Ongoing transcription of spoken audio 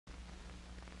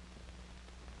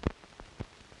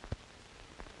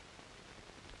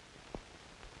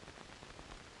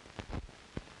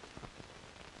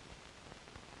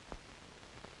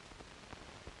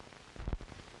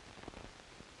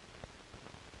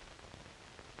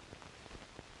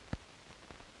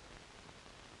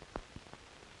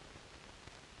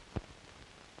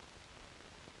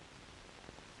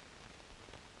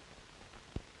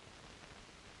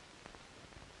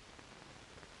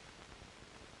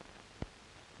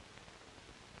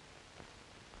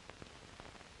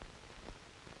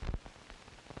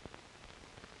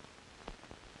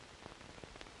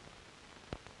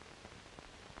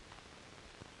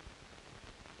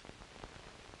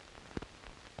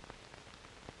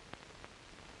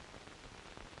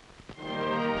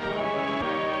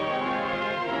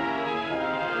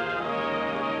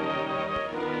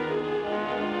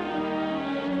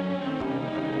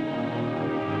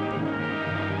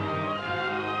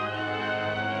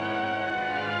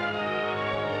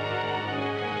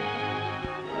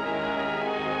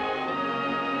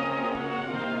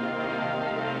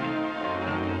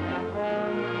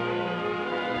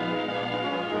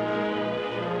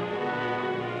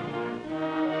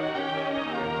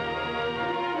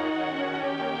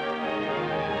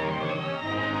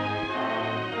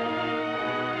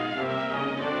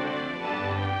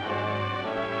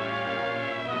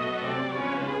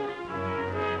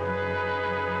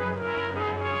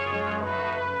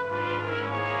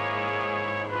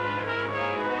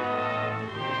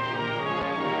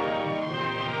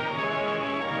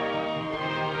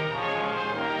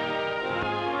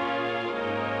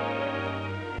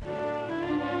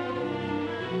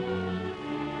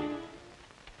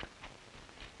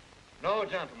No,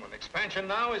 gentlemen. Expansion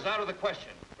now is out of the question.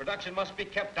 Production must be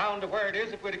kept down to where it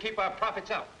is if we're to keep our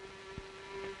profits up.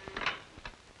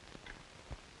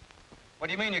 What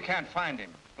do you mean you can't find him?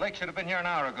 Blake should have been here an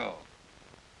hour ago.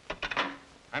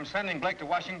 I'm sending Blake to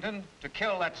Washington to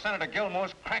kill that Senator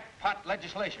Gilmore's crackpot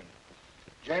legislation.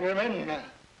 Gentlemen,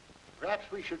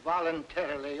 perhaps we should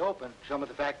voluntarily open some of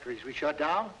the factories we shut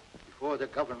down before the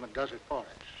government does it for us.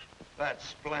 That's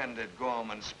splendid,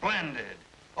 Gorman, splendid.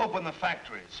 Open the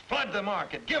factories, flood the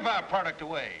market, give our product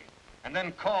away, and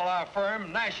then call our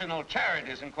firm National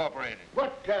Charities Incorporated.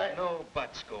 What, No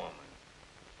buts, Gorman.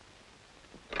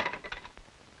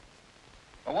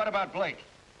 But what about Blake?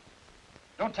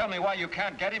 Don't tell me why you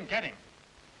can't get him. Get him.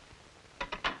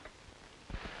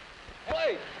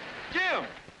 Blake! Jim!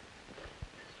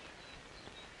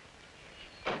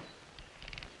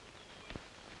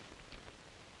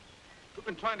 We've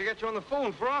been trying to get you on the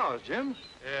phone for hours, Jim.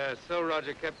 Yeah, so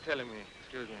Roger kept telling me.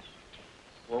 Excuse me.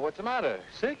 Well, what's the matter?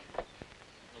 Sick?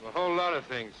 Well, a whole lot of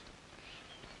things.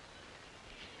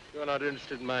 You're not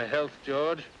interested in my health,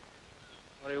 George.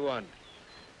 What do you want?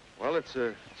 Well, it's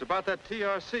about that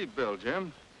TRC bill,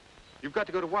 Jim. You've got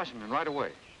to go to Washington right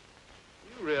away.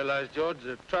 You realize, George,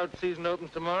 the trout season opens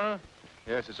tomorrow?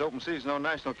 Yes, it's open season on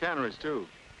national canneries, too.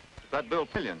 That bill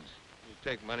billions. You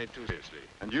take money too seriously.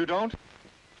 And you don't?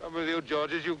 Trouble with you,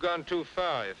 George, is you've gone too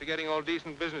far. You're forgetting all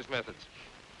decent business methods.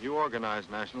 You organize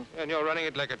National. And you're running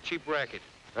it like a cheap racket.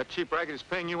 That cheap racket is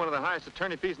paying you one of the highest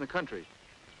attorney fees in the country.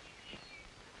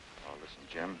 Oh, listen,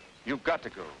 Jim, you've got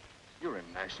to go. You're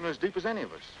in National as deep as any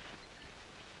of us.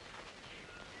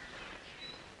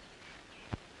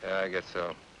 Yeah, I guess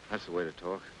so. That's the way to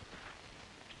talk.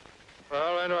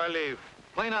 Well, when do I leave?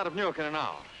 Plane out of Newark in an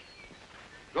hour.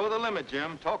 Go the limit,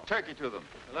 Jim. Talk turkey to them.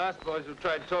 The last boys who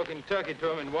tried talking turkey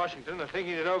to him in Washington are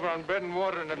thinking it over on bread and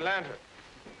water in Atlanta.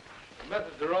 The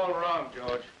methods are all wrong,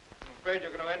 George. I'm afraid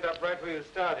you're going to end up right where you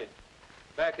started,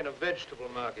 back in a vegetable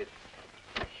market.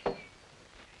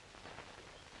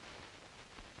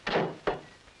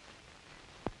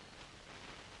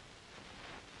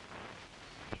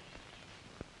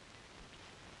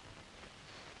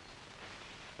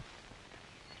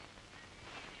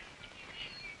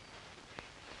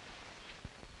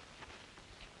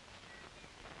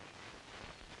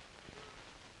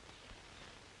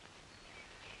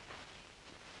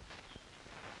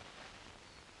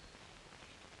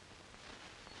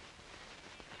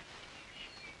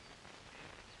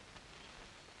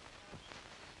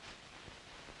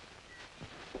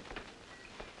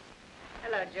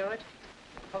 Hello, George.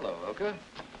 Hello, Ilka.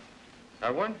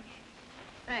 Have one?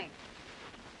 Thanks.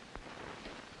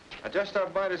 I just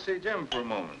stopped by to see Jim for a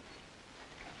moment.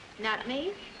 Not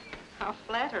me? How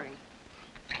flattering.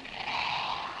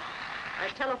 I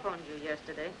telephoned you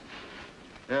yesterday.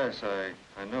 Yes, I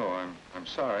know. I'm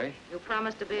sorry. You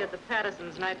promised to be at the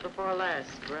Pattersons night before last,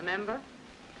 remember?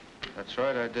 That's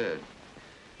right, I did.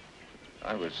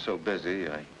 I was so busy,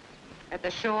 At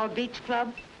the Shore Beach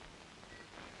Club?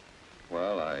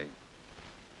 Well,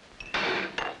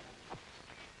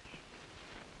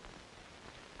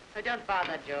 Oh, don't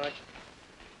bother, George.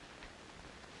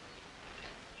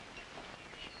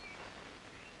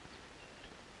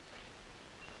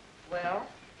 Well?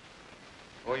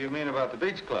 Oh, you mean about the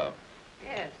beach club?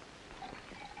 Yes.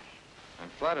 I'm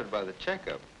flattered by the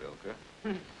checkup,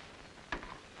 Ilka.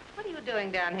 What are you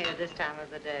doing down here this time of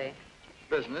the day?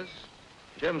 Business.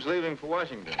 Jim's leaving for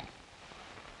Washington.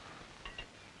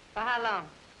 For how long?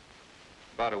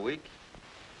 About a week.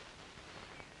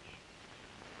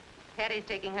 Hattie's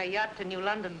taking her yacht to New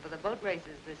London for the boat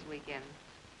races this weekend.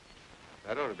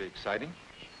 That ought to be exciting.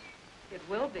 It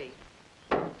will be.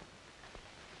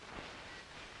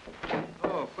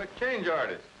 Oh, quick change,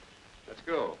 artist. Let's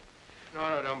go.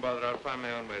 No, don't bother. I'll find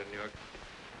my own way to New York.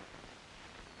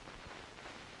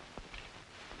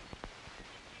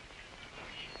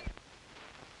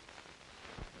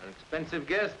 An expensive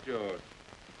guest, George.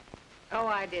 Oh,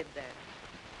 I did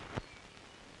that.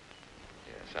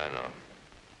 Yes, I know.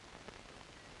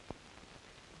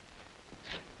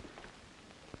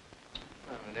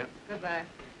 Bye, my dear. Goodbye.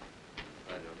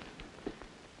 Bye, George.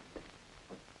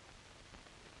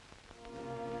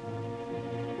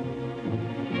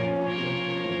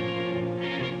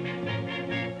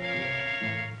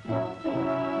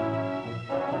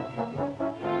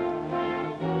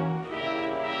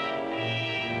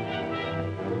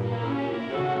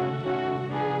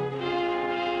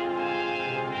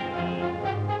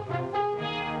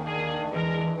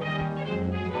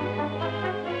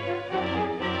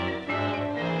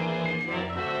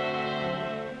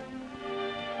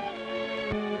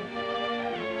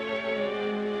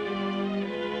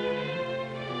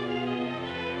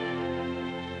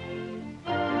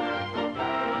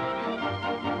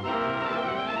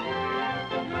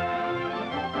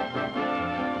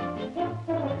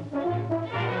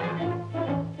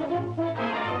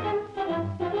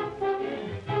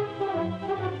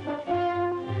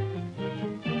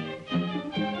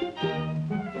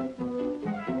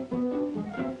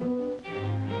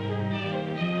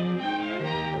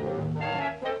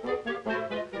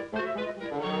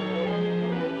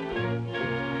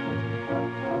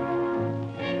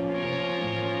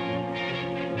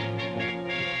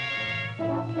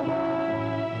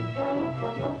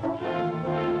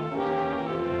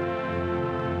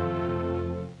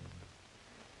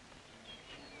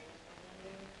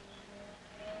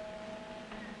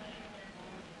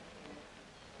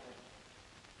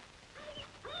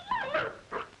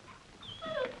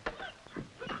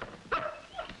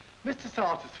 Mr.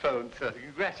 Salter's phoned, sir, to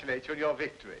congratulate you on your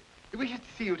victory. He wishes to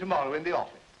see you tomorrow in the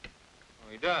office. Oh,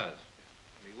 he does.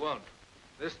 But he won't.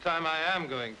 This time I am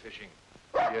going fishing.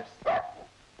 Yes, sir.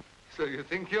 So you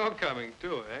think you're coming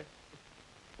too,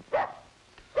 eh?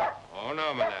 Oh,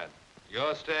 no, my lad.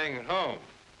 You're staying at home.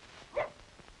 You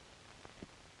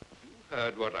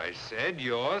heard what I said.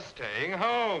 You're staying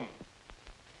home.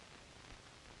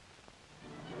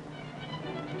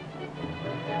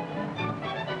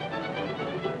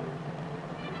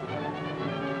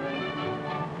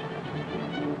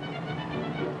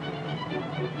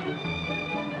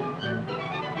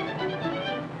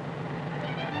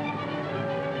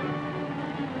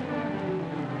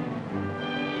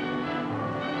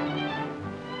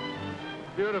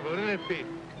 Beautiful, isn't it, Pete?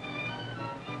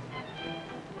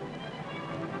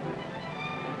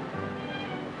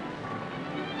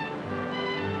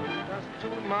 Just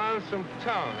 2 miles from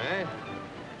town, eh?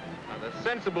 Now, the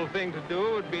sensible thing to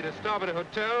do would be to stop at a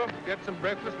hotel, get some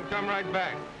breakfast, and come right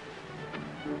back.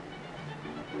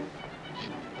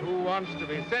 Who wants to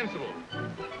be sensible?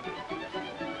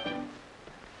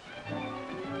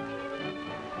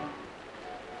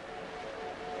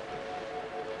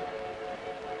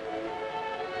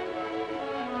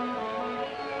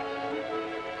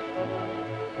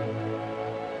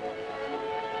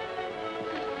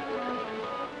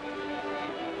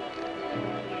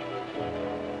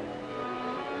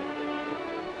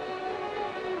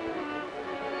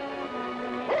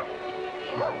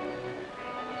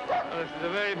 Well, this is a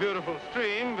very beautiful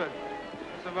stream, but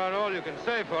that's about all you can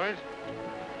say for it.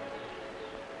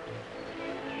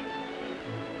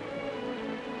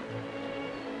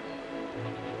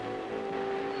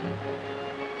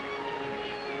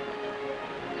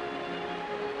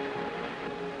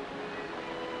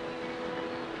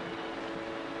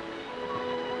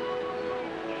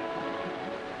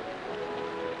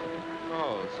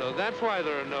 Oh, so that's why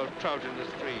there are no trout in the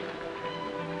stream.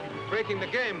 Breaking the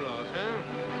game laws, huh?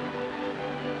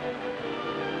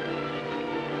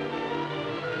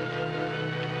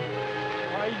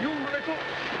 Why, you little...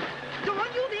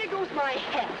 Don't you? There goes my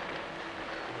hat.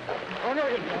 Oh, no,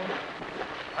 you don't.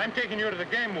 I'm taking you to the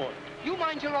game warden. You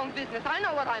mind your own business. I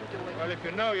know what I'm doing. Well, if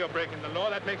you know you're breaking the law,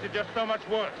 that makes it just so much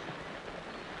worse.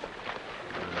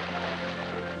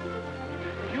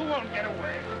 You won't get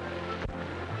away.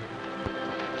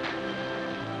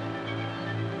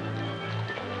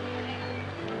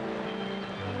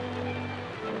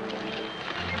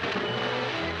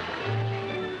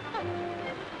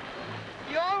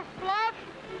 You're fluff.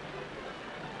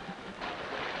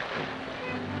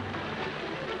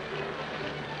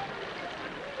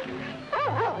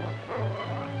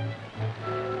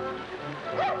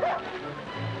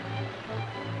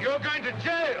 You're going to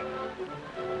jail.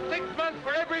 6 months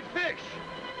for every fish.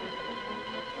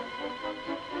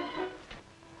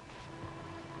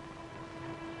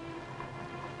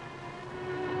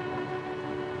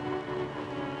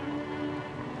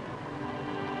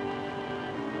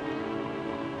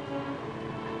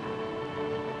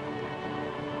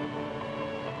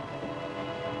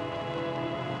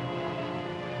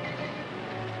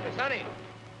 Hey, Sonny.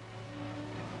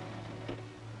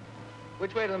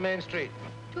 Which way to the main street?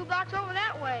 2 blocks over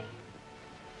that way.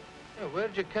 Yeah, where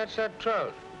did you catch that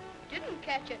trout? Didn't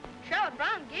catch it. Charlotte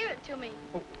Brown gave it to me.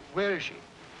 Oh, where is she?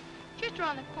 Just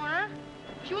around the corner.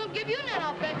 She won't give you none,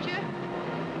 I'll bet you.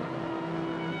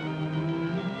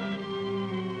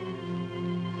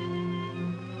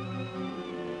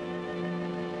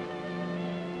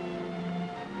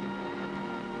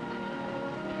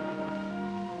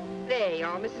 There you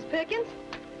are, Mrs. Perkins.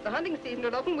 The hunting season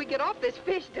will open. We get off this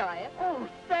fish diet. Oh,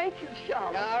 thank you,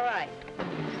 Charlotte. All right.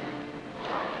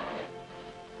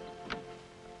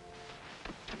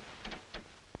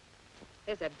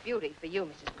 There's a beauty for you,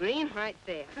 Mrs. Green, right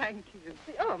there. Thank you.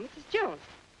 Oh, Mrs. Jones.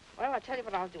 Well, I'll tell you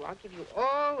what I'll do. I'll give you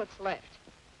all that's left.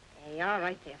 There you are,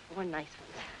 right there. 4 nice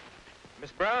ones.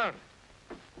 Miss Brown.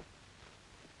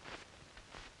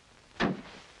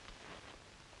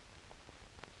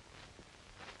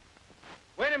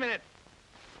 Wait a minute.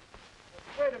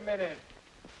 Wait a minute.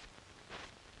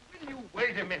 Will you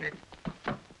wait a minute?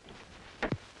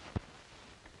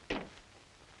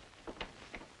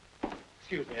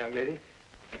 Excuse me, young lady.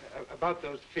 About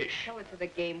those fish. Tell it to the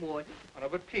game warden. Oh, no,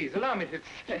 but please, allow me to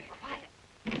say.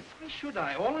 Quiet. Why should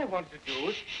I? All I want to do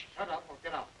is... Shut up or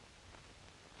get out.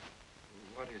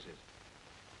 What is it?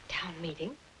 Town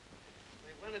meeting.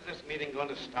 When is this meeting going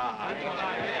to start?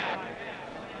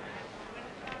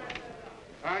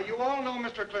 You all know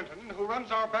Mr. Clinton, who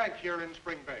runs our bank here in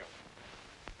Springvale.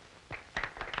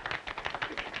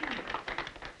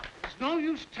 There's no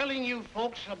use telling you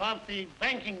folks about the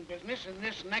banking business in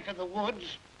this neck of the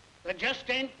woods. There just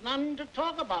ain't none to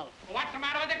talk about. Well, what's the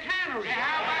matter with the cannery?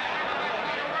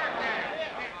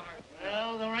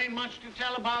 Well, there ain't much to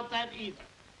tell about that either.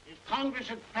 If Congress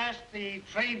had passed the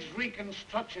Trades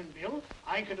Reconstruction Bill,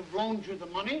 I could have loaned you the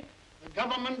money, the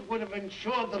government would have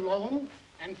insured the loan,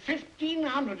 and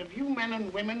 1,500 of you men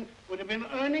and women would have been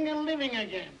earning a living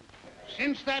again.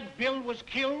 Since that bill was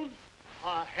killed,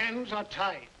 our hands are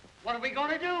tied. What are we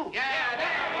going to do?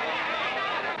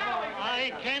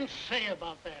 I can't say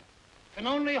about that. Can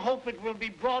only hope it will be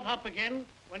brought up again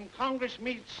when Congress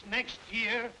meets next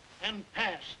year and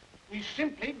passed. We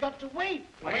simply got to wait.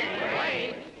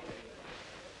 Wait?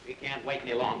 We can't wait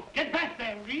any longer. Get back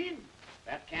there, Reed.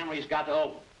 That cannery's got to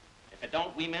open. If it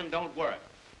don't, we men don't work.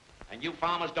 And you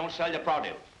farmers don't sell your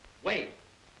produce. Wait.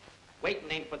 Waiting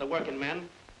ain't for the working men.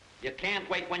 You can't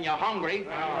wait when you're hungry.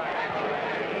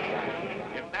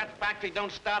 If that factory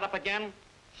don't start up again,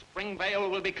 Springvale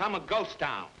will become a ghost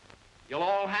town. You'll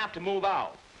all have to move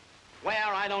out. Where,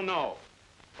 I don't know.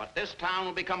 But this town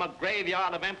will become a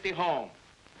graveyard of empty homes.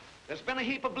 There's been a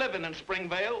heap of living in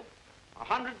Springvale,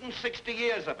 160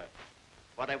 years of it.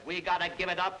 But if we gotta give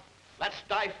it up, let's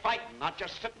die fighting, not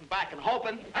just sitting back and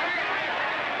hoping.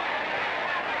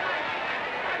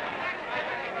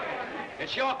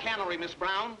 It's your cannery, Miss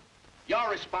Brown. You're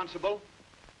responsible.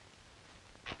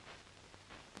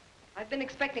 I've been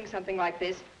expecting something like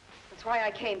this. That's why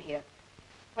I came here.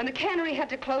 When the cannery had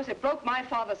to close, it broke my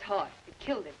father's heart. It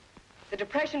killed him. The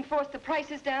Depression forced the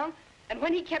prices down, and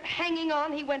when he kept hanging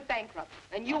on, he went bankrupt.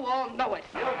 And you all know it.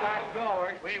 You got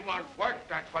going. We want work,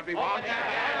 that's what we want. Sit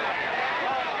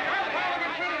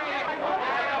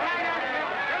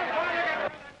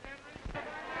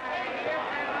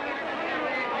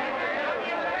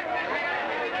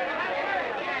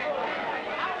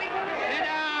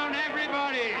down,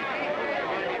 everybody.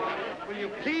 Will you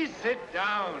please sit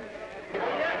down?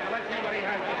 Let anybody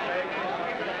have to say.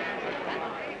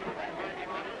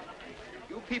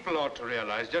 You people ought to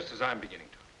realize, just as I'm beginning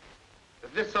to,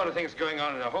 that this sort of thing's going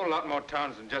on in a whole lot more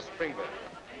towns than just Springvale.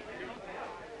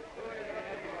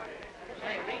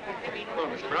 Well,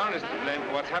 Miss Brown isn't to blame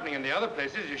for what's happening in the other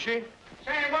places, is she?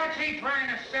 Say, what's he trying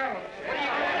to sell us?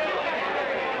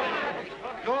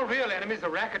 Your real enemies are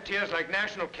racketeers like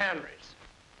National Canneries.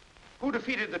 Who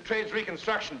defeated the Trades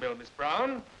Reconstruction Bill, Miss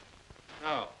Brown?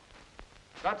 No.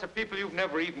 Lots of people you've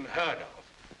never even heard of.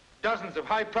 Dozens of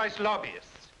high-priced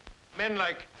lobbyists. Men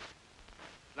like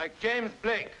James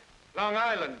Blake, Long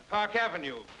Island, Park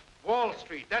Avenue, Wall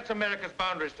Street. That's America's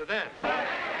boundaries to them.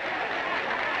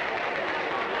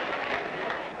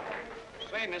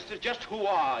 Say, mister, just who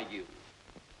are you?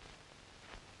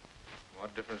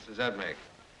 What difference does that make?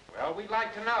 Well, we'd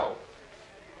like to know.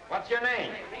 What's your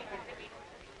name?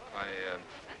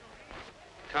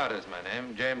 Carter's my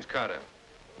name, James Carter.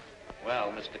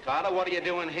 Well, Mr. Carter, what are you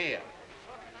doing here?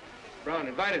 Brown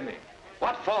invited me.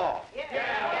 What for?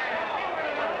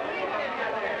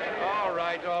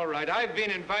 All right. I've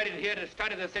been invited here to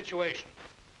study the situation.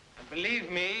 And believe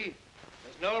me,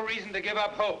 there's no reason to give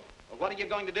up hope. Well, what are you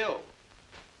going to do?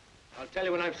 I'll tell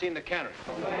you when I've seen the cannery.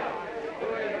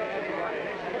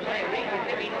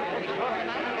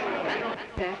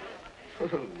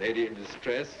 Lady in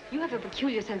distress? You have a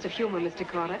peculiar sense of humor, Mr.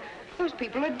 Carter. Those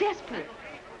people are desperate.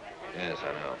 Yes,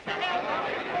 I know.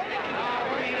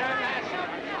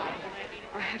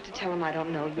 I have to tell them I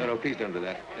don't know you. No, please don't do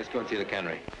that. Let's go and see the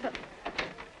cannery. But...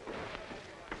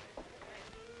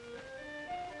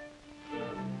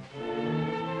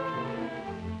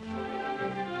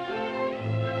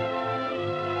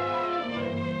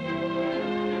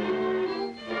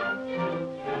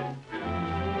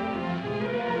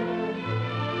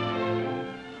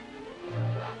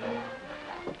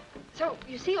 So,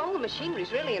 you see, all the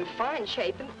machinery's really in fine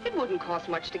shape, and it wouldn't cost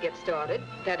much to get started.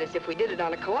 That is, if we did it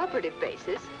on a cooperative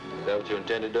basis. Is that what you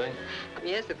intended doing?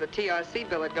 Yes, if the TRC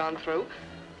bill had gone through.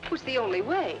 It was the only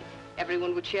way.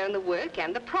 Everyone would share in the work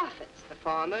and the profits. The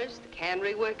farmers, the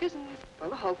cannery workers, and,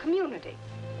 well, the whole community.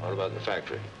 What about the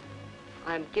factory?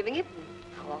 I'm giving it,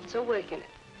 and I'll also work in it.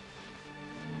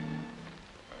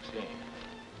 I see.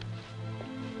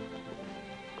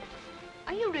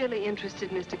 Are you really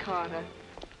interested, Mr. Carter?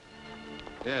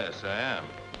 Yes, I am.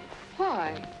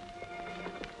 Why?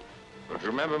 But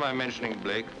remember my mentioning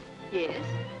Blake? Yes.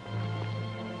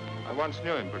 I once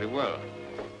knew him pretty well.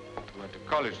 We went to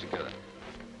college together.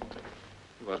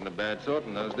 He wasn't a bad sort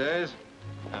in those days.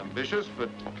 Ambitious, but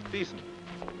decent.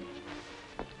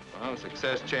 Well,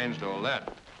 success changed all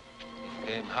that. He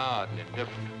became hard and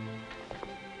indifferent.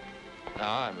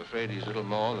 Now, I'm afraid he's little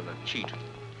more than a cheat.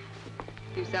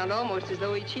 You sound almost as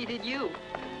though he cheated you.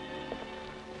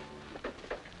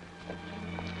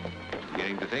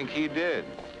 seem to think he did.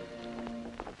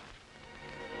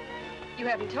 You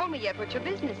haven't told me yet what your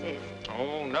business is.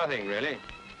 Oh, nothing, really.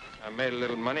 I made a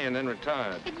little money and then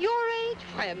retired. At your age?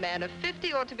 Why, a man of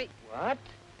 50 ought to be... What?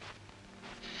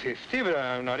 50? But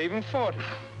I'm not even 40.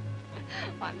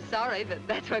 I'm sorry, but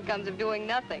that's what comes of doing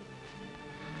nothing.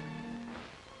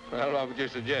 Well, what would you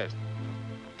suggest?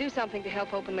 Do something to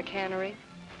help open the cannery.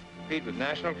 Compete with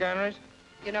national canneries?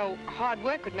 You know, hard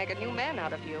work would make a new man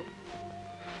out of you.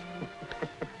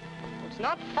 It's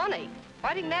not funny.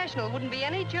 Fighting national wouldn't be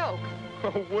any joke.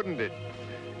 Oh, wouldn't it?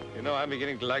 You know, I'm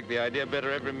beginning to like the idea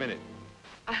better every minute.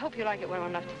 I hope you like it well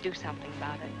enough to do something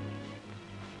about it.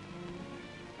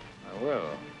 I will.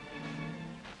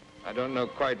 I don't know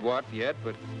quite what yet,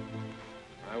 but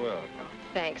I will.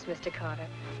 Thanks, Mr. Carter.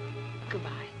 Goodbye.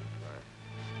 Bye.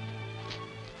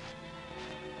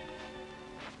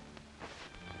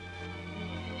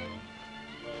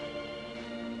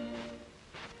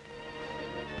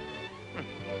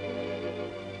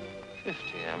 50,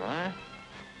 am I?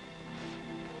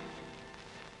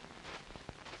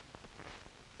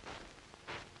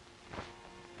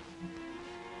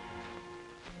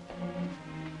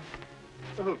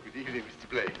 Oh, good evening, Mr.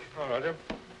 Blake. Oh, Roger.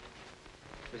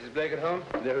 Mrs. Blake at home?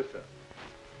 No, sir.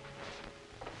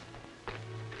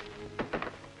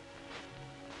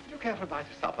 Would you care for a bite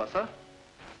of supper, sir?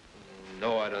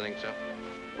 No, I don't think so.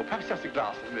 Or perhaps just a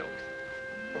glass of milk,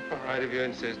 sir? All right, if you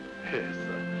insist. Yes,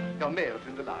 sir. Your mail's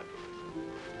in the library, sir.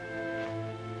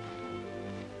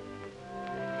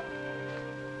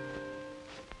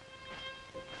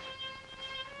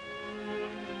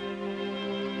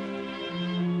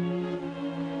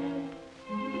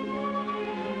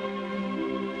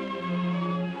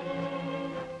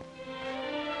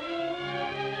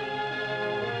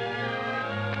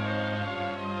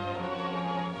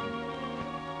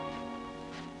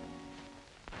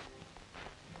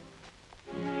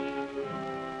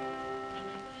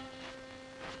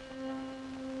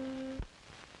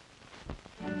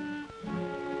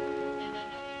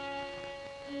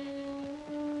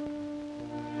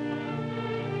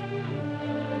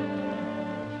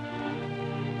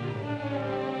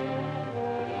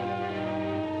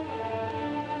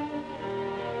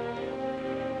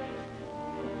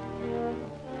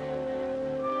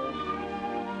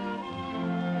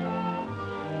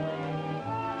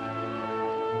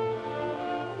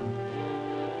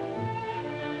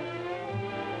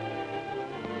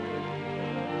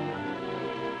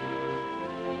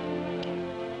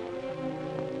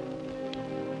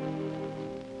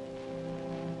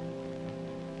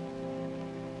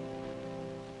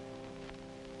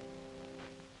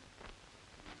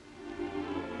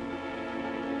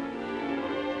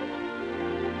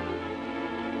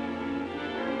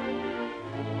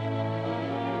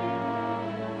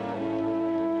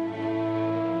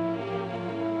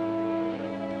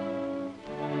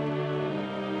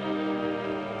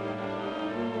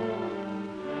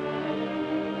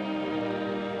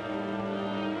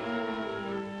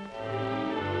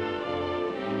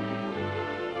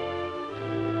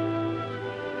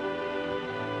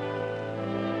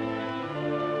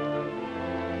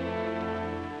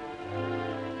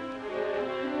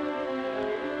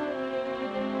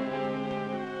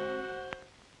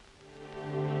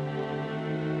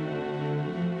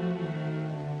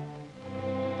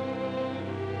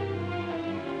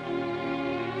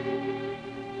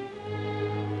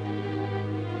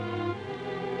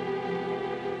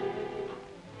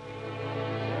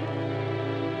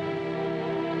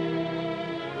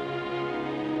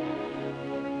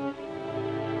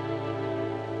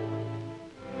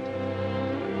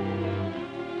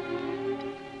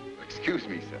 Excuse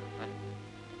me, sir.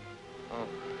 Oh,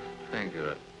 thank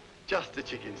you. Just a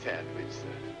chicken sandwich, sir.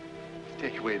 To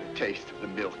take away the taste of the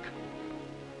milk.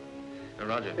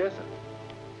 Roger. Yes, sir.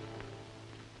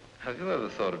 Have you ever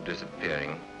thought of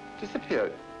disappearing?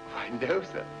 Disappeared? Why, no,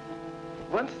 sir.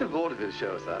 Once in a vaudeville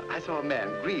show, sir, I saw a man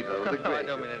grieve over the No, grave. I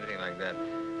don't mean anything like that.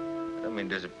 I don't mean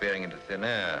disappearing into thin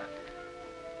air.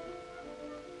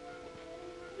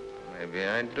 Maybe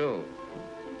I do.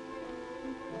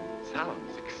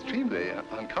 Sounds extremely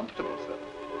uncomfortable, sir.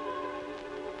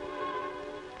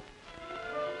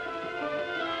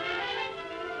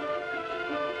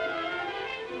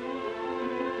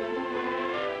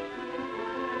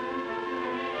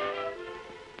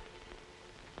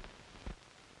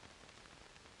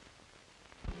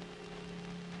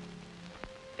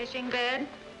 Fishing bed?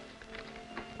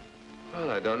 Well,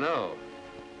 I don't know.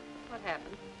 What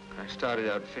happened? I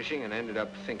started out fishing and ended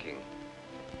up thinking.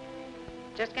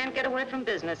 Just can't get away from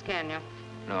business, can you?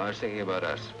 No, I was thinking about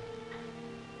us.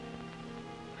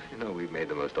 You know, we've made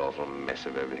the most awful mess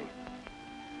of everything.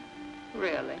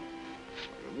 Really?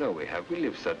 No, we have. We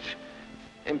live such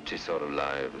empty sort of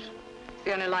lives. It's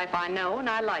the only life I know, and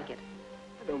I like it.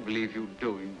 I don't believe you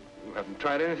do. You haven't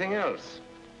tried anything else.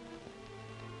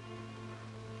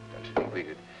 Don't you think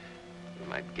we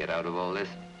might get out of all this?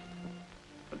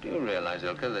 But do you realize,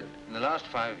 Ilka, that in the last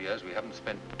 5 years we haven't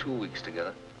spent 2 weeks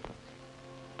together?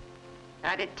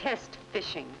 I detest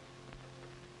fishing.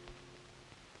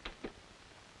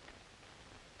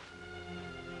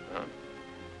 Well,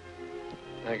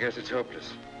 I guess it's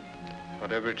hopeless.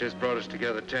 Whatever it is brought us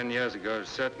together 10 years ago is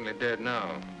certainly dead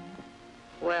now.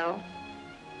 Well?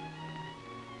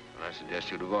 I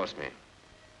suggest you divorce me.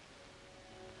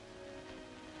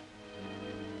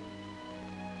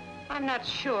 I'm not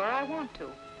sure I want to.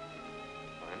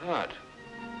 Why not?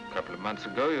 A couple of months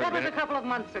ago, you That was a couple of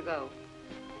months ago.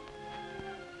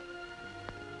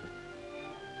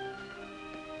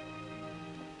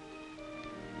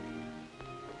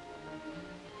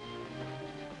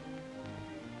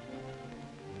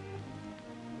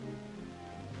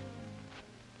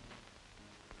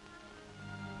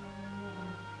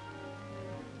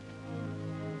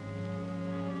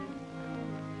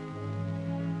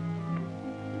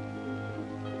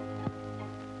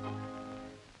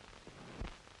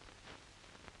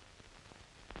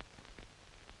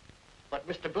 But,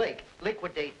 Mr. Blake,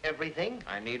 liquidate everything.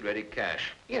 I need ready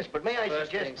cash. Yes, but may I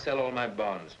First suggest... thing, sell all my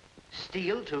bonds.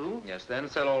 Steal, too? Yes, then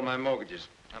sell all my mortgages.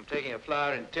 I'm taking a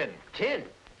flower in tin. Tin?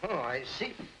 Oh, I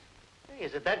see. Hey,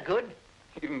 is it that good?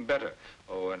 Even better.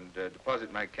 Oh, and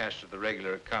deposit my cash to the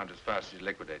regular account as fast as you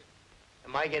liquidate.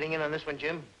 Am I getting in on this one,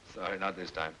 Jim? Sorry, not this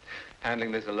time.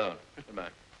 Handling this alone. Goodbye.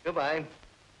 Goodbye.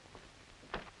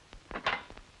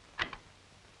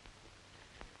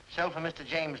 Sell for Mr.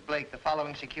 James Blake the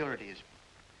following securities.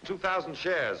 2,000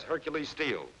 shares, Hercules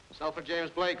Steel. Sell for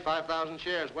James Blake, 5,000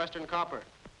 shares, Western Copper.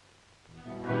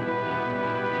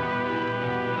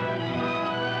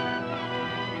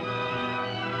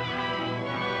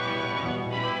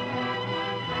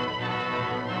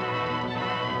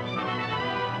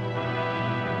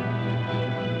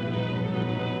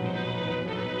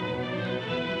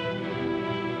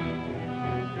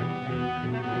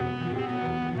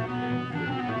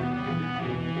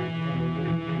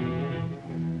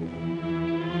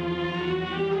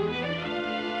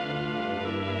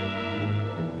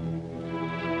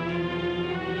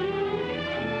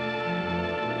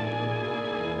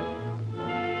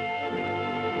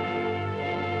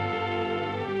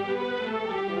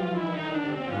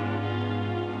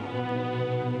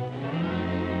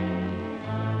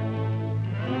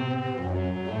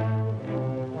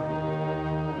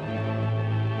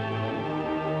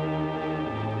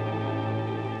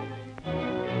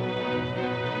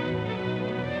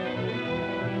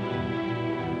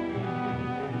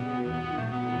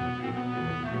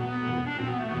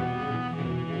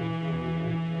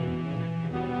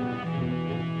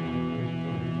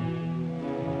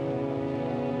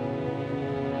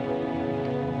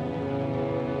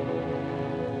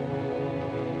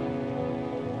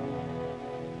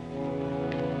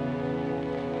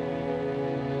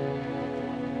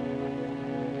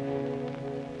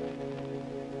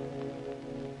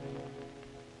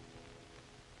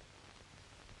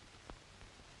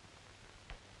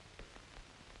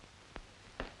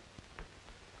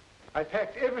 I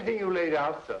packed everything you laid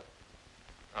out, sir.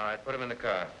 All right, put him in the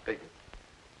car. Take it.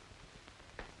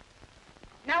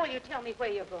 Now will you tell me where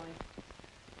you're going?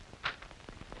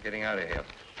 Getting out of here.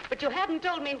 But you haven't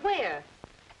told me where.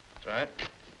 That's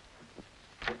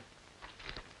right.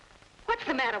 What's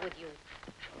the matter with you?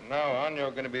 From now on,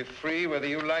 you're going to be free whether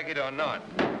you like it or not.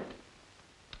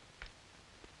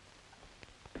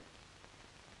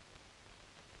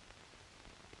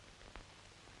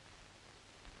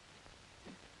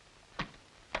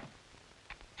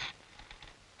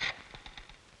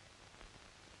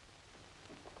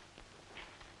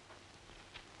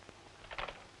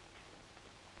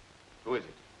 Who is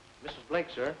it? Mrs. Blake,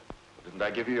 sir. Didn't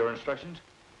I give you your instructions?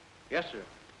 Yes, sir.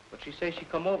 But she says she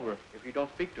come over if you don't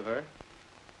speak to her.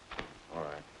 All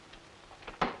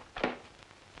right.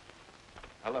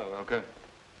 Hello, Elka.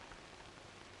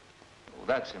 Oh,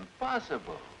 that's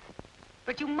impossible.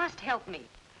 But you must help me.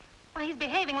 Why, he's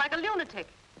behaving like a lunatic.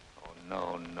 Oh,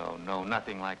 no,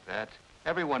 nothing like that.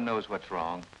 Everyone knows what's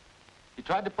wrong. He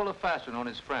tried to pull a fast one on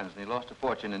his friends, and he lost a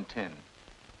fortune in tin.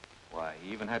 Why,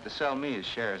 he even had to sell me his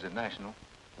shares at National.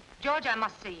 George, I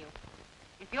must see you.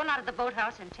 If you're not at the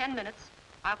boathouse in 10 minutes,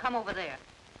 I'll come over there.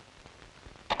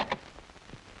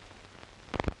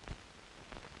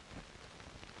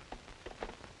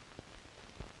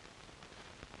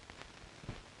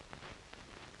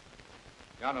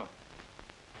 Yano.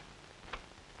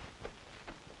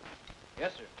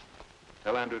 Yes, sir.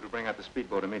 Tell Andrew to bring out the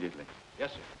speedboat immediately.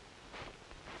 Yes, sir.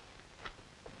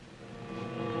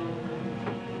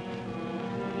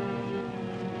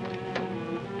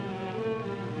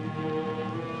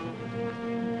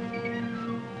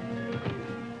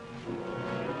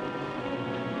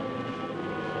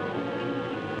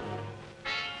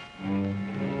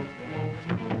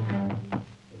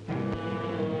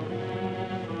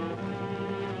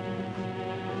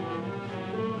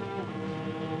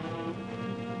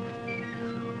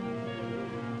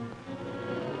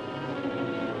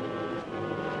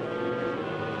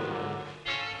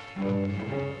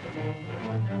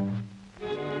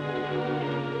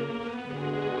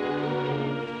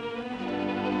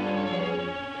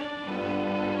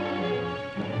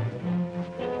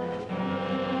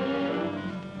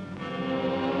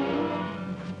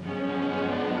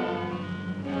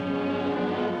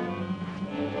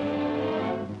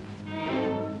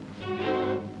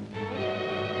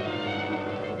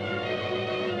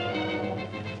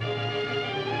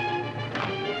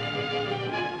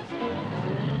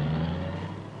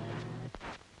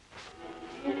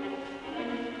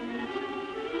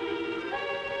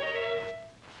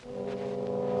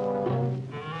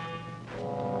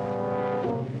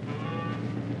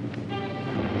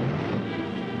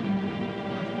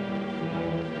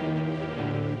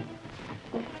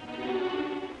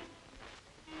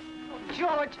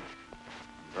 George!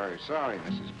 Very sorry,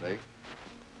 Mrs. Blake.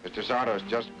 Mr. Santos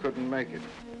just couldn't make it.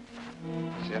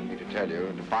 He sent me to tell you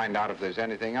and to find out if there's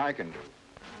anything I can do.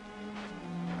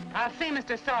 I'll see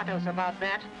Mr. Sartos about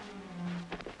that.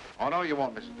 Oh, no, you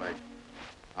won't, Mrs. Blake.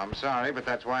 I'm sorry, but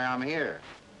that's why I'm here.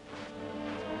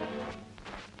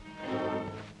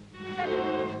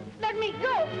 Let me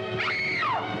go!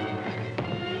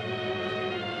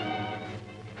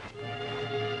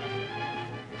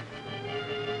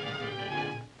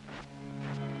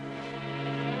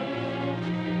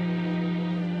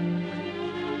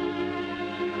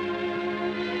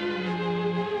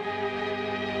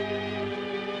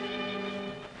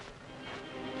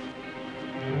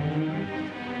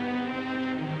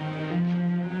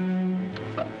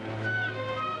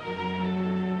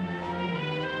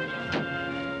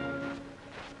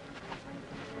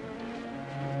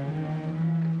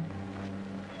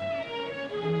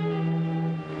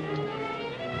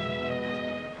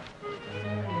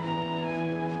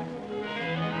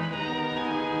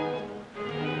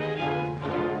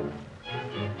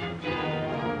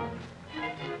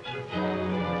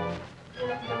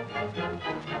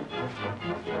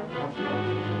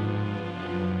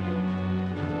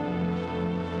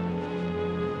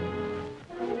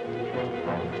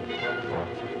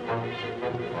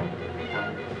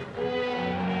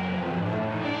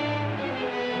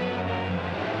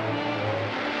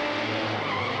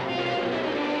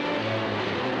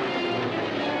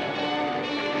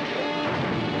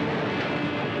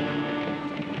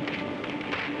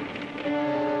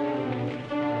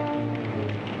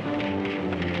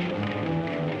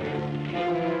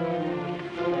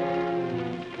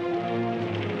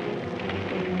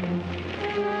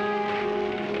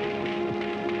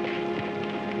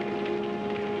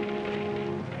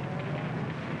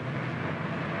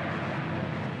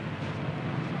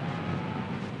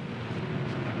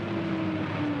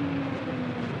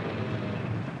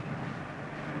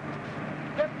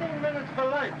 For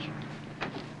lunch.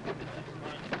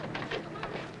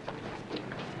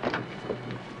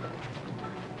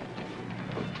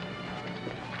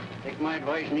 Take my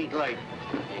advice and eat light.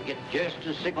 You get just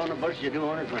as sick on a bus as you do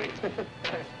on a train.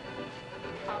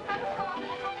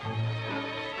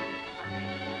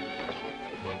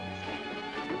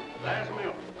 Last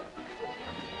meal.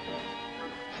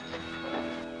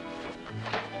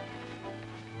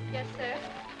 Yes, sir.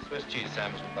 Swiss cheese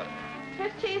sandwich and buttermilk.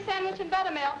 Swiss cheese sandwich and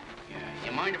buttermilk. Yeah,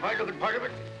 you mind if I look at part of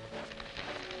it?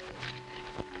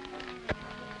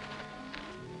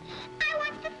 I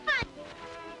want the fun.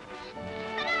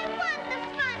 But I want the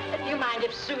fun. Do you mind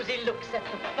if Susie looks at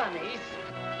the funnies?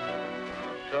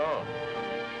 So?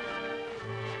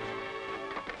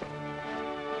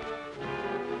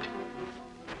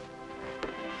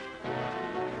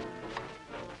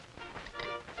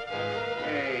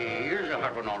 Hey, here's a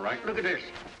hot one, all right. Look at this.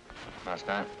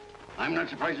 Master? I'm not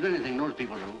surprised at anything those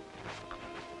people do.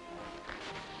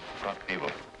 What people?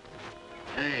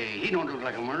 Hey, he don't look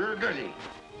like a murderer, does he?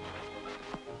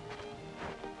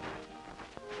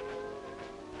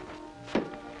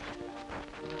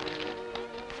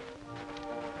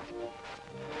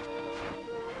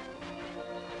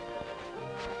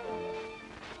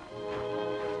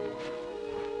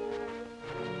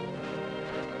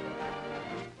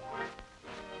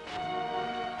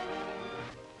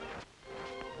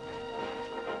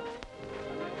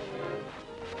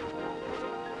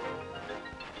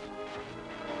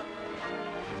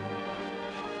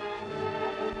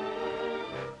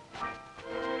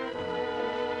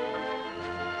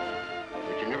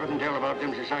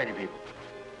 them society people.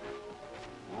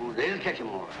 Oh, they'll catch 'em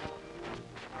all right.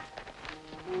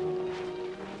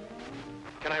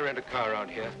 Can I rent a car around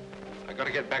here? I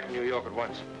gotta get back to New York at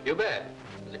once. You bet.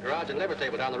 There's a garage and liver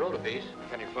table down the road a piece.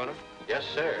 Can you phone him? Yes,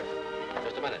 sir.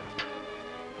 Just a minute.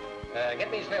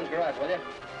 Get me Slim's garage, will you?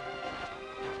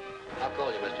 I'll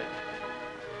call you, mister.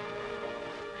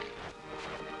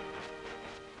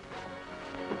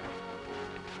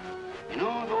 You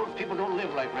know, those people don't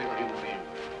live like regular human beings.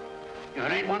 If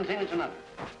it ain't one thing, it's another.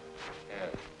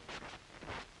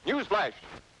 Newsflash.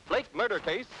 Blake murder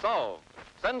case solved.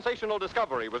 Sensational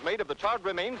discovery was made of the charred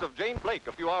remains of Jane Blake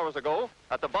a few hours ago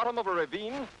at the bottom of a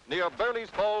ravine near Burley's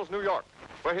Falls, New York,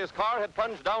 where his car had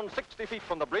plunged down 60 feet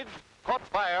from the bridge, caught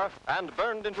fire, and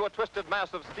burned into a twisted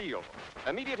mass of steel.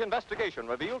 Immediate investigation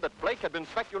revealed that Blake had been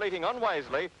speculating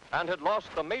unwisely and had lost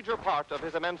the major part of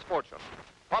his immense fortune.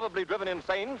 Probably driven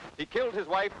insane, he killed his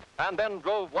wife and then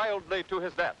drove wildly to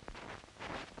his death.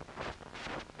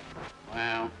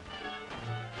 Well,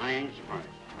 I ain't surprised.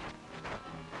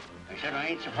 I said I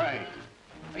ain't surprised.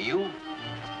 Are you?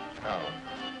 No.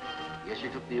 Guess you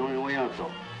took the only way out,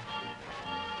 though.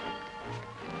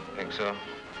 Think so?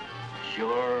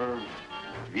 Sure.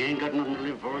 If you ain't got nothing to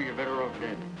live for, you're better off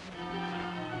dead.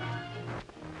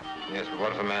 Yes, but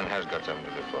what if a man has got something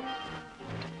to live for?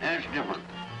 That's different.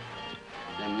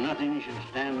 Then nothing should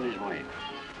stand in his way.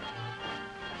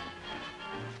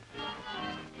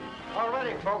 All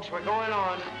righty, folks, we're going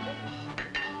on.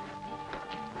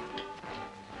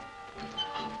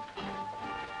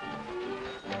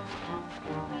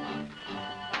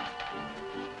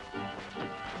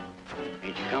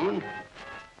 Ain't you coming?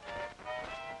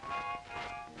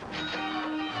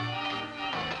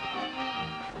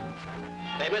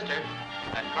 Hey, mister,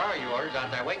 that car you ordered's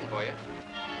out there waiting for you.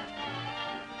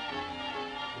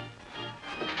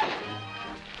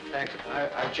 Thanks.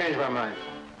 I've changed my mind.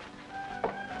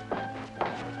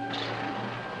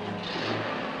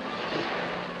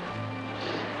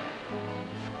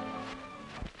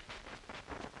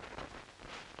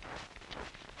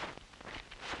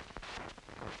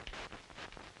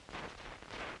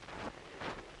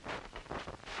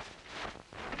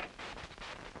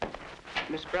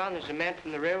 Miss Brown, there's a man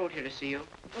from the railroad here to see you.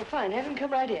 Oh, fine. Have him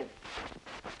come right in.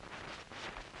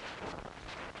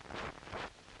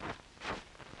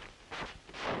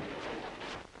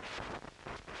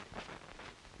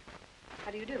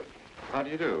 How do you do? How do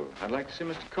you do? I'd like to see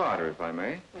Mr. Carter, if I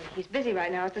may. Well, he's busy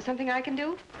right now. Is there something I can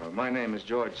do? My name is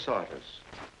George Saunders.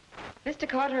 Mr.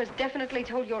 Carter has definitely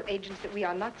told your agents that we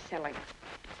are not selling.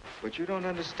 But you don't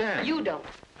understand. You don't.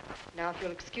 Now, if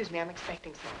you'll excuse me, I'm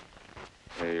expecting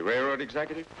some. A railroad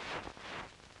executive?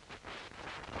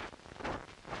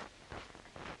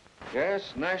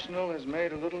 Yes, National has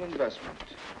made a little investment.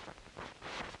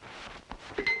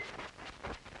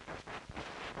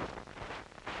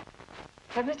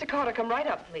 Have Mr. Carter come right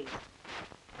up, please.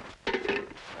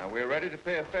 Now, we're ready to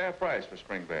pay a fair price for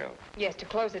Springvale. Yes, to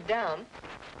close it down.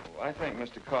 Oh, I think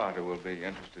Mr. Carter will be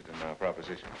interested in our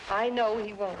proposition. I know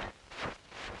he won't.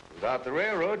 Without the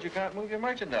railroad, you can't move your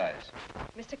merchandise.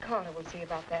 Mr. Carter will see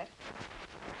about that.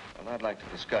 Well, I'd like to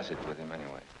discuss it with him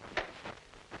anyway.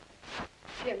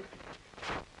 Jim,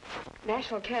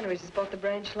 National Canneries has bought the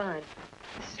branch line.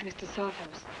 This is Mr.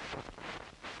 Sawhouse.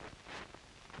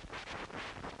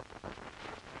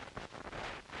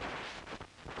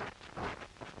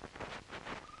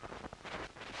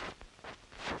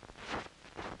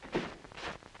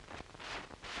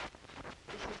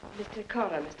 This is Mr.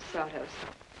 Carter, Mr. Sawhouse.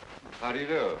 How do you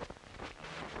do?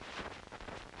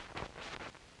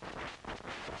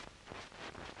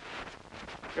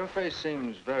 Your face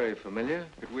seems very familiar.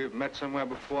 Could we have met somewhere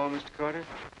before, Mr. Carter?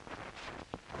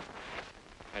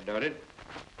 I doubt it.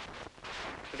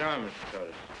 Sit down, Mr.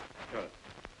 Saunders.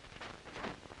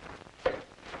 Sure.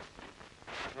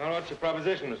 Well, what's your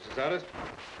proposition, Mr. Saunders?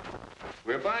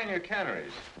 We're buying your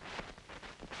canneries.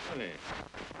 Really?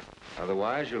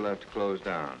 Otherwise, you'll have to close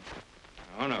down.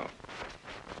 Oh, no.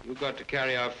 You've got to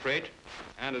carry our freight,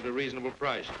 and at a reasonable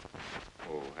price.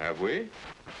 Oh, have we?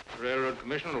 The Railroad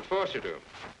Commission will force you to.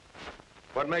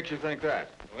 What makes you think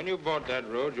that? When you bought that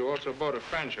road, you also bought a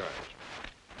franchise.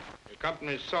 Your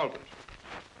company's solvent.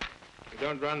 If you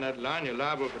don't run that line, you're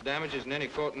liable for damages in any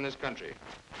court in this country.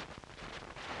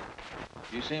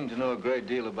 You seem to know a great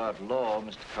deal about law,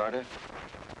 Mr. Carter.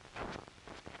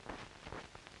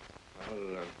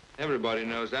 Well, everybody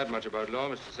knows that much about law,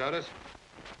 Mr. Saunders.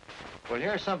 Well,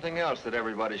 here's something else that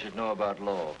everybody should know about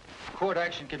law. Court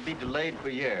action can be delayed for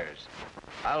years.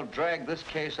 I'll drag this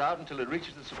case out until it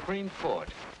reaches the Supreme Court.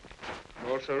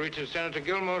 Also reaches Senator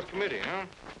Gilmore's committee, huh?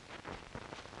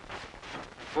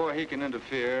 Before he can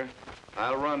interfere,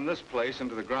 I'll run this place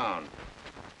into the ground.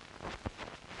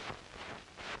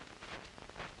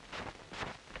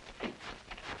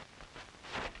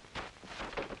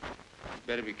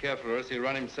 Better be careful or else he'll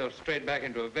run himself straight back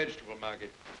into a vegetable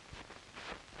market.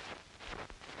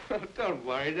 Oh, don't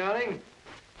worry, darling.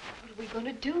 What are we going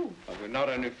to do? Well, we'll not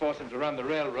only force him to run the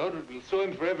railroad, but we'll sue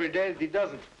him for every day that he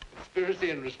doesn't. Conspiracy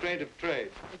and restraint of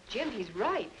trade. But Jim, he's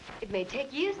right. It may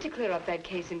take years to clear up that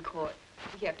case in court.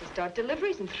 We have to start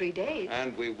deliveries in 3 days.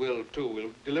 And we will, too.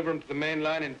 We'll deliver them to the main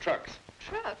line in trucks.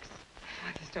 Trucks?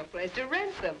 There's no place to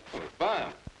rent them. We'll buy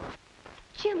them.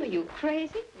 Jim, are you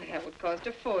crazy? That would cost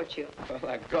a fortune. Well,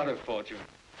 I've got a fortune.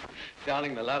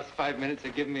 Darling, the last 5 minutes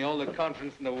have given me all the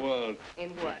confidence in the world.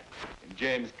 In what? In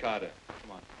James Carter.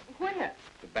 Come on. Where?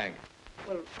 The bank.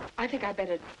 Well, I think I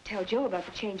better tell Joe about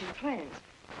the change in plans.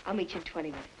 I'll meet you in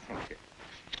 20 minutes. Okay.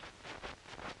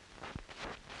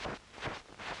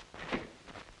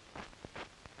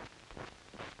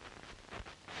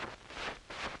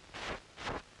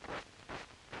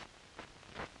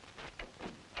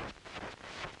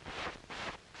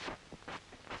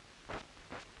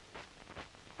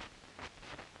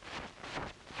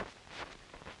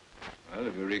 Well,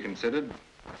 have you reconsidered?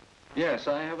 Yes,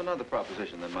 I have another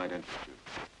proposition that might interest you.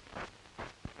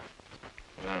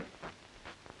 Well,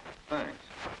 thanks.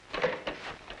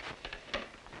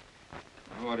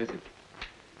 What is it?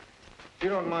 If you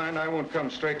don't mind, I won't come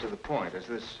straight to the point, as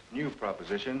this new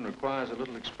proposition requires a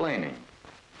little explaining.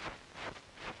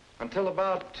 Until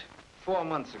about 4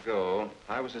 months ago,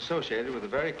 I was associated with a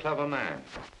very clever man.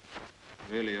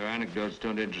 Really, your anecdotes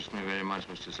don't interest me very much,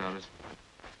 Mr. Saunders.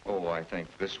 Oh, I think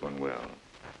this one will.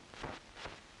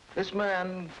 This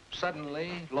man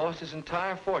suddenly lost his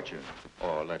entire fortune,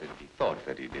 or let it be thought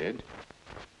that he did.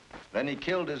 Then he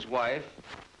killed his wife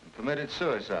and committed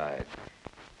suicide,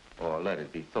 or let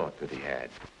it be thought that he had.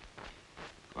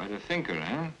 Quite a thinker,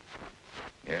 eh?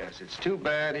 Yes, it's too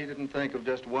bad he didn't think of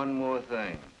just one more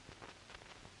thing.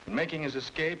 In making his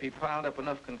escape, he piled up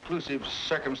enough conclusive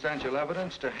circumstantial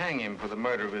evidence to hang him for the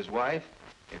murder of his wife,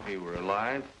 if he were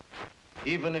alive,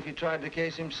 even if he tried the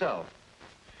case himself.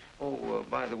 Oh,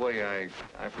 by the way,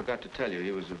 I forgot to tell you,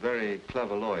 he was a very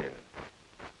clever lawyer.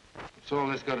 What's all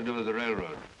this got to do with the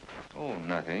railroad? Oh,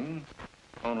 nothing.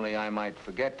 Only I might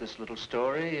forget this little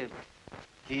story if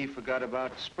he forgot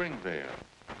about Springvale.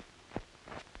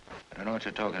 I don't know what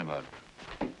you're talking about.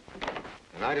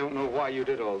 And I don't know why you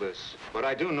did all this, but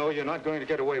I do know you're not going to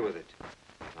get away with it.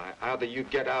 Either you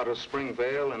get out of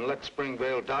Springvale and let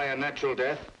Springvale die a natural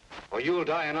death, or you'll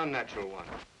die an unnatural one.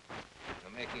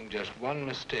 You're making just one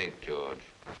mistake, George.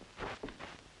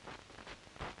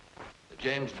 The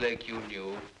James Blake you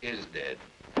knew is dead.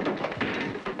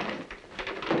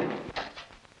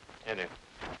 Anyway,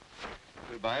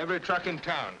 we'll buy every truck in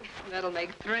town. That'll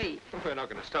make 3. We're not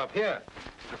going to stop here.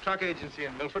 The truck agency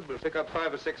in Milford will pick up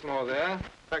 5 or 6 more there. In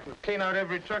fact, we'll clean out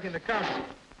every truck in the county.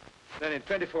 Then in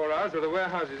 24 hours, with the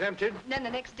warehouse is emptied... Then the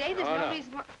next day, there's no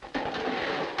reason why...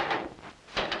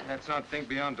 Let's not think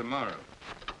beyond tomorrow.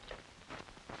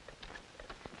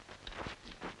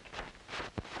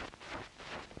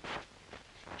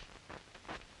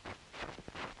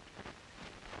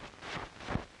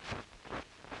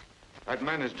 That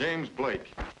man is James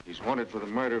Blake. He's wanted for the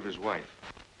murder of his wife.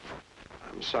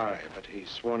 I'm sorry, but he's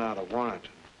sworn out a warrant.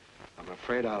 I'm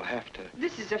afraid I'll have to...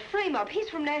 This is a frame-up. He's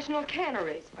from National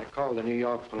Canneries. I called the New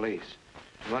York police.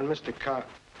 When Mr.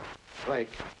 Blake...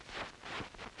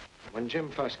 When Jim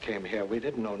first came here, we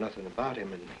didn't know nothing about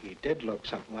him, and he did look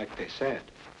something like they said.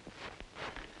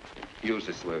 Use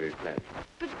this the way we planned.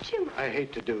 But, Jim... I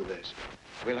hate to do this.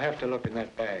 We'll have to look in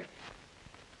that bag.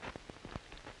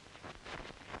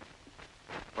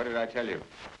 What did I tell you?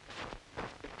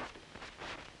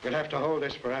 We'll have to hold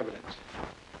this for evidence.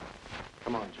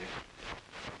 Come on, Jim.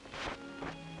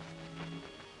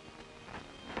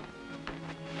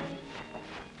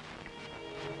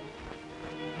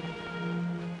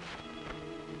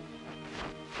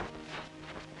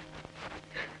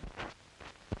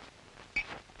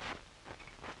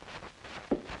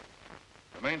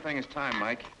 The main thing is time,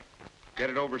 Mike. Get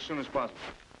it over as soon as possible.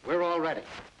 We're all ready.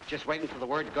 Just waiting for the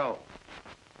word go.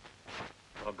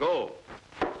 Well, go.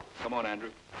 Come on,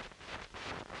 Andrew.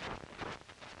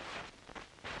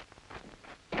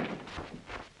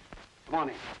 Come on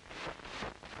in.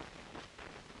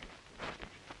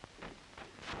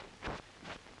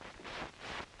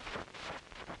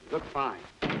 You look fine.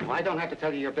 Well, I don't have to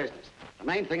tell you your business. The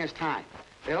main thing is time.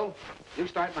 Bill, you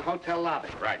start in the hotel lobby.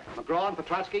 Right. McGraw and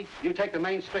Petrotsky, you take the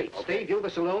main street. Okay. Steve, you the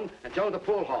saloon, and Joe the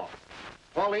pool hall.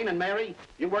 Pauline and Mary,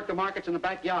 you work the markets in the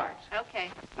backyards. Okay.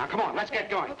 Now, come on, let's get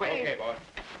going, quick. Okay, boy.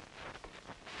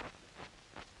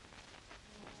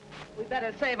 We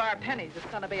better save our pennies. It's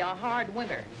going to be a hard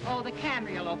winter. Oh, the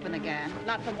cannery will open again.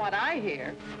 Not from what I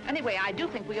hear. Anyway, I do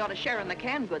think we ought to share in the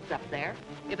canned goods up there.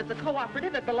 If it's a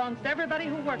cooperative, it belongs to everybody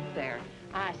who works there.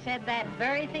 I said that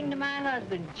very thing to my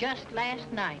husband just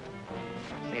last night.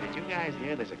 Say, did you guys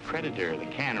hear there's a creditor of the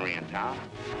cannery in town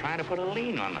trying to put a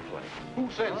lien on the place? Who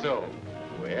said so?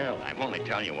 Well, I'm only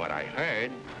telling you what I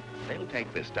heard. They'll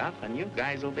take the stuff, and you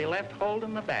guys will be left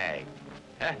holding the bag.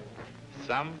 Huh?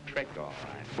 Some trick, all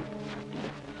right.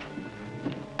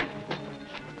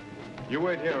 You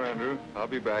wait here, Andrew. I'll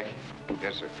be back.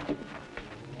 Yes, sir.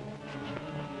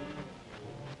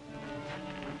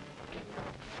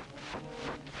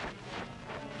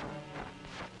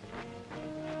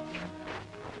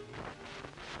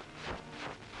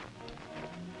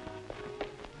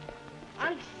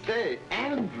 I say,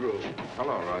 Andrew.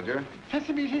 Hello, Roger.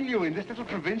 Fancy meeting you in this little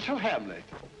provincial hamlet.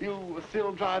 You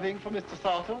still driving for Mr.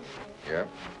 Salters? Yep.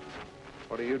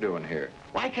 What are you doing here?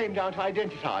 Well, I came down to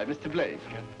identify Mr. Blake.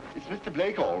 It's Mr.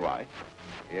 Blake, all right.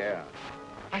 Yeah.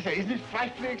 I say, isn't it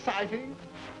frightfully exciting?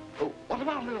 Oh, what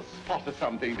about a little spot or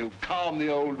something to calm the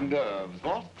old nerves,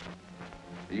 what?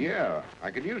 Yeah, I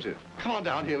could use it. Come on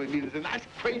down here with me. There's a nice,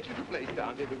 quaint little place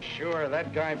down here. Sure,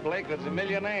 that guy Blake was a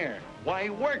millionaire. Why, he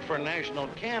worked for National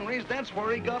Canneries. That's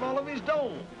where he got all of his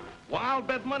dough. Well, I'll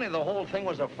bet money the whole thing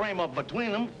was a frame-up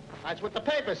between them. That's what the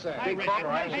paper said. Big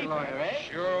corporation lawyer, eh?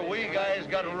 Sure, we guys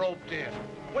got roped in.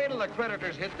 Wait till the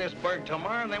creditors hit this burg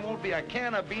tomorrow and there won't be a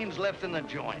can of beans left in the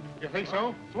joint. You think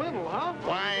so? Swindle, huh?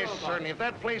 Why, certainly. If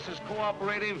that place is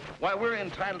cooperative, why, we're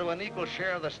entitled to an equal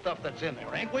share of the stuff that's in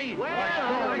there, ain't we? No,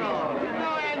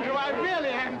 Andrew, I really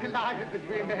am delighted that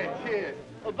we met. Cheers.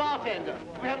 Oh, bartender,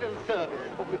 we have a little service.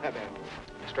 What will you have, Andrew?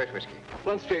 Straight whiskey.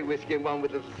 One straight whiskey and one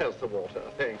with a little seltzer water.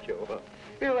 Thank you.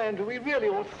 You know, Andrew, we really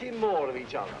ought to see more of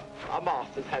each other. Our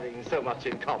masters having so much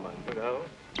in common, you know?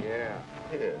 Yeah.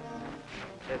 Yes.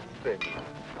 That's splendid.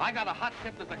 I got a hot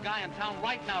tip. There's a guy in town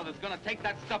right now that's going to take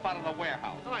that stuff out of the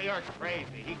warehouse. Oh, you're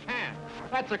crazy. He can't.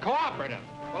 That's a cooperative.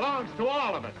 Belongs to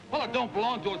all of us. Well, it don't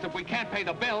belong to us if we can't pay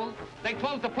the bills. They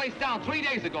closed the place down 3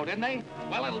 days ago, didn't they?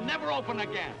 Well, it'll never open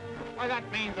again. Why,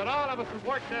 that means that all of us who've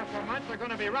worked there for months are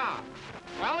going to be robbed.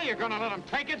 Well, you're going to let them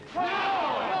take it? No!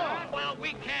 Well,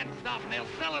 we can't stop them. They'll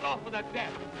sell it off with a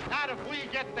debt. Not if we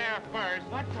get there first.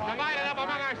 Divide it up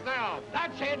among ourselves.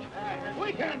 That's it.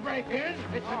 We can't break in.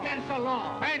 It's against the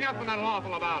law. Ain't nothing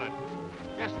unlawful about it.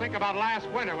 Just think about last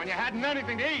winter when you hadn't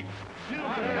anything to eat.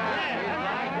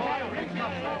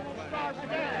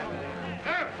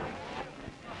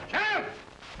 Sheriff!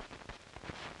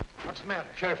 What's the matter?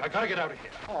 Sheriff, I gotta get out of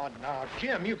here. Oh, now,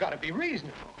 Jim, you gotta be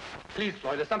reasonable. Please,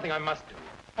 Floyd, there's something I must do.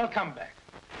 I'll come back.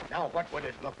 Now, what would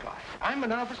it look like? I'm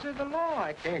an officer of the law.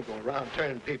 I can't go around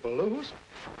turning people loose.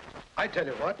 I tell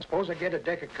you what, suppose I get a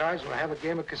deck of cards and we'll have a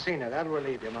game of casino. That'll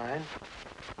relieve your mind.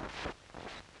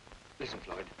 Listen,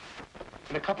 Floyd.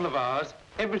 In a couple of hours,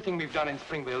 everything we've done in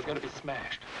Springvale is going to be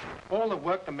smashed. All the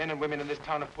work the men and women in this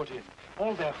town have put in,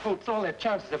 all their hopes, all their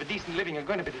chances of a decent living are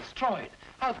going to be destroyed.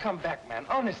 I'll come back, man,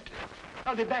 honestly.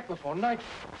 I'll be back before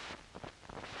nightfall.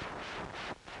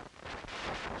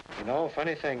 You know, a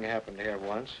funny thing happened here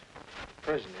once. A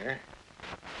prisoner.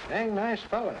 Dang nice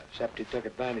fella, except he took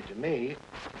advantage of me.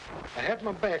 I had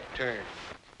my back turned.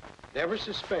 Never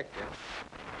suspected.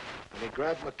 And he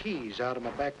grabbed my keys out of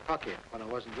my back pocket when I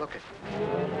wasn't looking.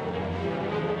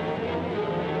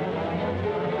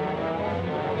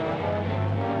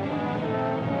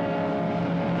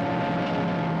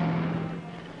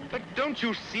 But don't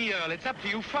you see, Earl, it's up to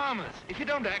you farmers. If you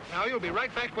don't act now, you'll be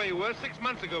right back where you were 6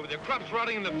 months ago with your crops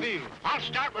rotting in the field. I'll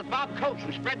start with Bob Coates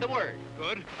and spread the word.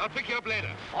 Good. I'll pick you up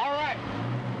later. All right.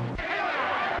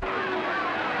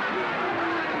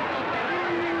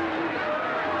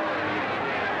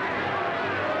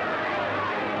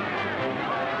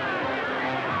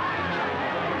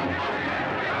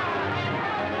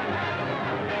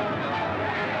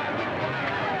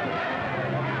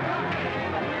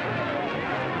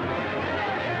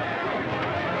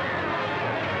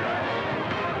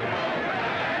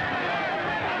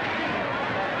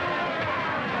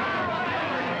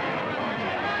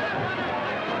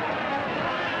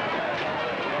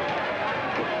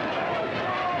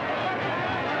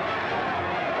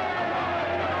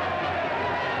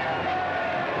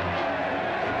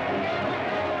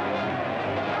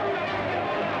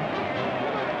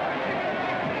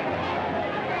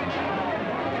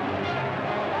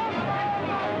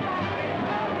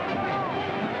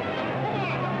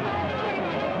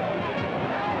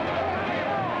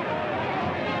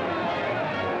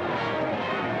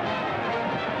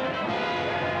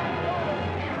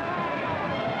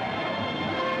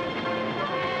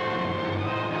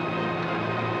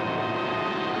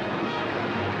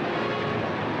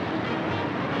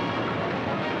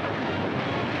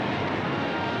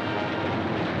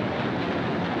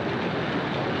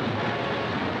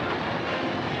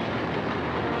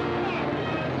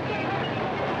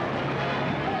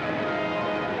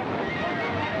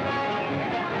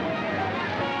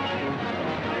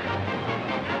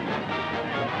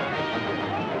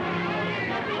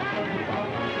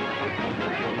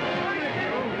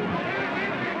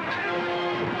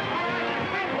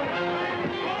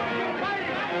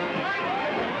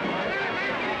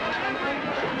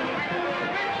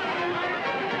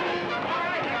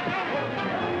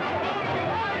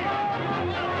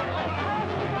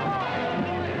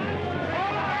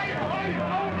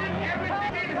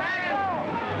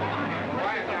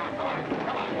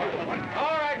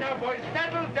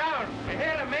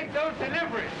 Make those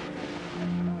deliveries.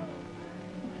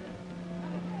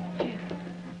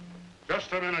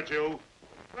 Just a minute, you.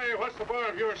 Hey, what's the bar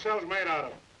of your cells made out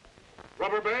of?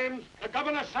 Rubber bands? The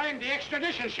governor signed the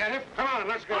extradition, Sheriff. Come on,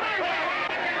 let's go. Wait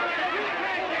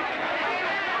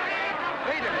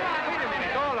a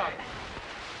minute, all of you.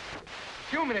 A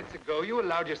few minutes ago, you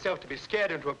allowed yourself to be scared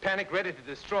into a panic ready to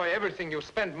destroy everything you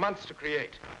spent months to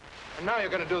create. And now you're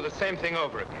going to do the same thing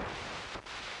over again.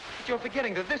 But you're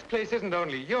forgetting that this place isn't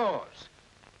only yours.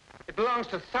 It belongs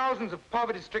to thousands of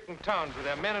poverty-stricken towns with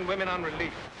their men and women on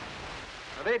relief.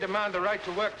 Now, they demand the right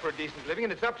to work for a decent living,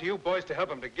 and it's up to you boys to help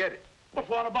them to get it. But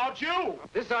what about you?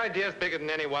 This idea's bigger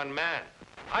than any one man.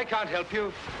 I can't help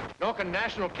you, nor can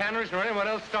National Canneries nor anyone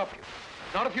else stop you.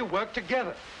 Not if you work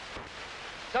together.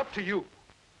 It's up to you.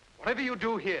 Whatever you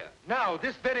do here, now,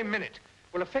 this very minute,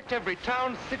 will affect every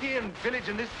town, city, and village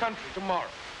in this country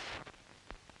tomorrow.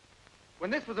 When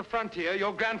this was a frontier,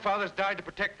 your grandfathers died to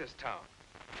protect this town.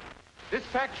 This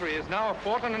factory is now a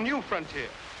fort on a new frontier.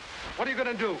 What are you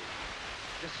going to do?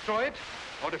 Destroy it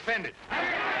or defend it?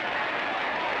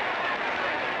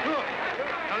 Good.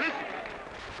 Now listen.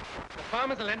 The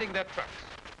farmers are lending their trucks.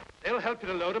 They'll help you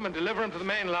to load them and deliver them to the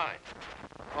main line.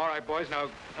 All right, boys, now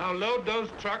load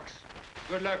those trucks.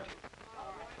 Good luck to you.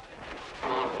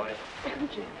 Come on, boys.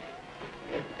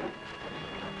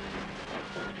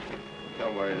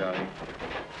 Don't worry, darling.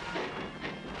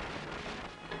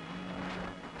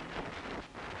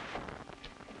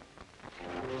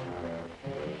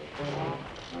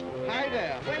 Hi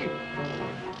there, wait.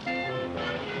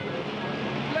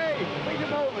 Wait a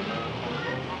moment.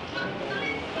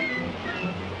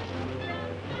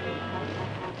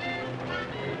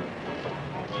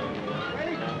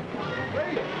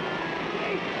 Wait.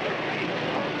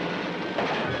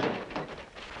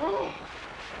 Oh,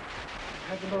 I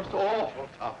had the most awful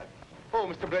time. Oh,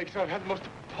 Mr. Blake, sir, I had the most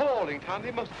appalling time,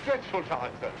 the most dreadful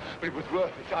time, sir. But it was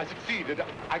worth it. I succeeded.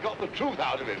 I got the truth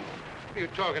out of him. What are you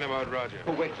talking about, Roger?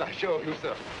 Oh, wait till I show you,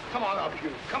 sir. Come on up,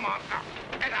 you. Come on up.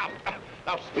 Get out.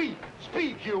 Now, speak,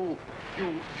 you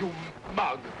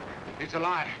mug. It's a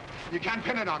lie. You can't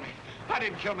pin it on me. I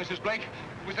didn't kill Mrs. Blake.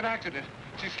 It was an accident.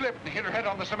 She slipped and hit her head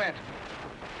on the cement.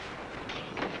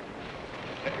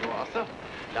 There you are, sir.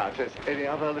 Now, if there's any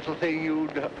other little thing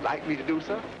you'd like me to do,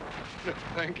 sir?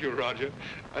 Thank you, Roger.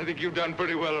 I think you've done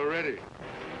pretty well already.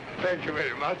 Thank you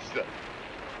very much, sir.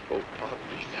 Oh, pardon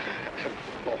me, sir.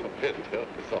 Oh,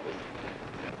 sorry.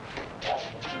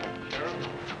 Sheriff,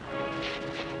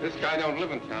 this guy don't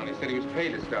live in town. He said he was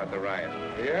paid to start the riot.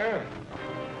 Yeah?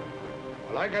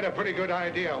 Well, I got a pretty good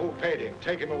idea who paid him.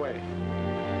 Take him away.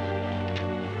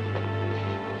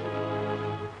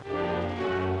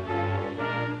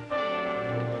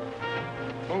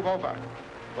 Move over.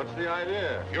 What's the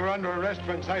idea? You're under arrest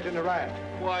for inciting a riot.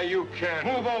 Why, you can't.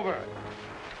 Move over.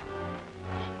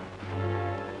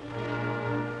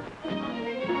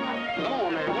 Come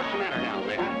on there. What's the matter now,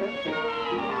 Rick?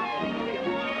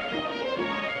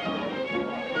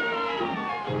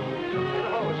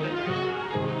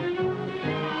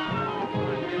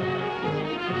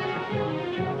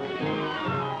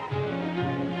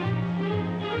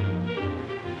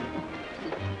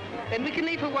 Then we can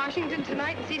leave for Washington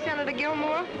tonight and see Senator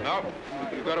Gilmore? No,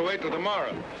 you've got to wait till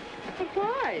tomorrow. But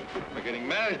why? We're getting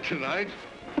married tonight.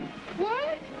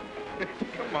 What?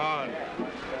 Come on.